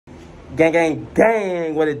Gang, gang,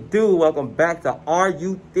 gang, what it do? Welcome back to Are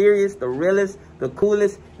You Serious? The realest, the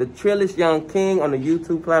coolest, the trillest young king on the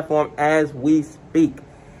YouTube platform as we speak.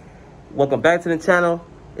 Welcome back to the channel.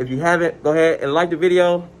 If you haven't, go ahead and like the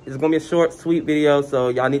video. It's going to be a short, sweet video, so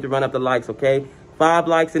y'all need to run up the likes, okay? 5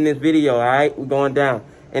 likes in this video, all right? We're going down.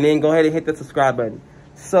 And then go ahead and hit the subscribe button.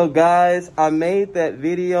 So, guys, I made that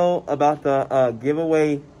video about the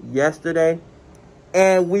giveaway yesterday,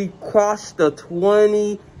 and we crossed the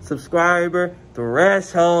 20 subscriber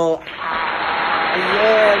threshold.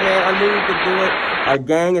 Yeah, man, I knew we could do it. Our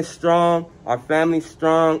gang is strong, our family's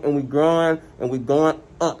strong, and we growing and we going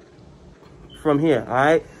up from here, all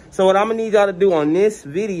right? So what I'm gonna need y'all to do on this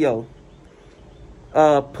video,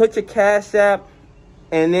 put your Cash App,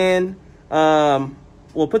 and then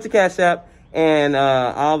put your Cash App, and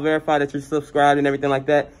I'll verify that you're subscribed and everything like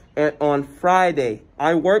that. And on Friday,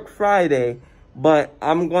 I work Friday, but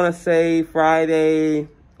I'm gonna say Friday,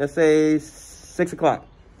 let's say 6 o'clock.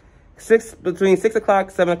 Between 6 o'clock,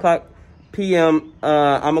 7 o'clock p.m.,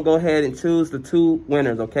 I'm gonna go ahead and choose the 2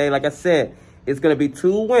 winners, okay? Like I said, it's gonna be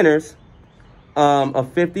 2 winners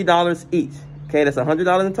of $50 each, okay? That's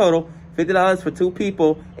 $100 in total, $50 for 2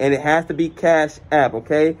 people, and it has to be Cash App,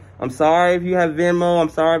 okay? I'm sorry if you have Venmo, I'm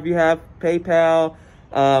sorry if you have PayPal,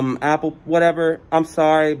 Apple, whatever. I'm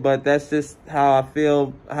sorry, but that's just how I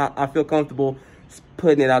feel comfortable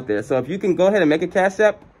putting it out there. So if you can go ahead and make a Cash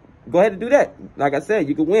App, go ahead and do that. Like I said,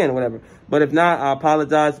 you can win or whatever. But if not, I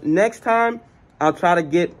apologize. Next time, I'll try to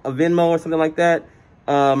get a Venmo or something like that.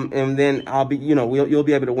 And then I'll be, you'll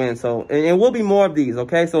be able to win. So, and we'll be more of these,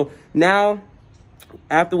 okay? So now,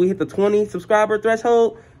 after we hit the 20 subscriber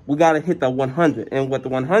threshold, we got to hit the 100. And with the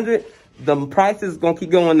 100, the price is going to keep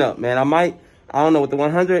going up, man. I don't know, with the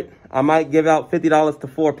 100, I might give out $50 to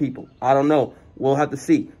 4 people. I don't know. We'll have to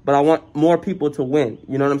see. But I want more people to win.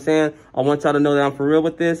 You know what I'm saying? I want y'all to know that I'm for real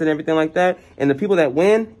with this and everything like that. And the people that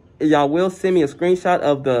win, y'all will send me a screenshot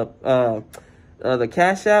of the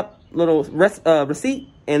Cash App little receipt,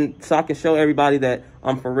 and so I can show everybody that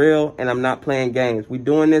I'm for real and I'm not playing games. We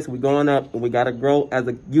doing this, we going up, and we got to grow as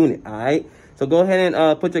a unit, all right? So go ahead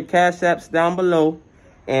and put your Cash Apps down below.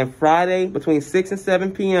 And Friday, between 6 and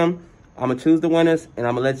 7 p.m., I'm going to choose the winners, and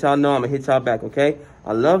I'm going to let y'all know. I'm going to hit y'all back, okay?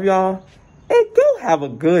 I love y'all. And go have a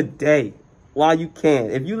good day while you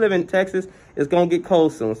can. If you live in Texas, it's going to get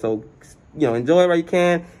cold soon. So, enjoy it while you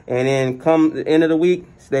can. And then come the end of the week,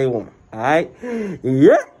 stay warm. All right?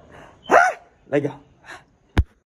 Yeah. Let go.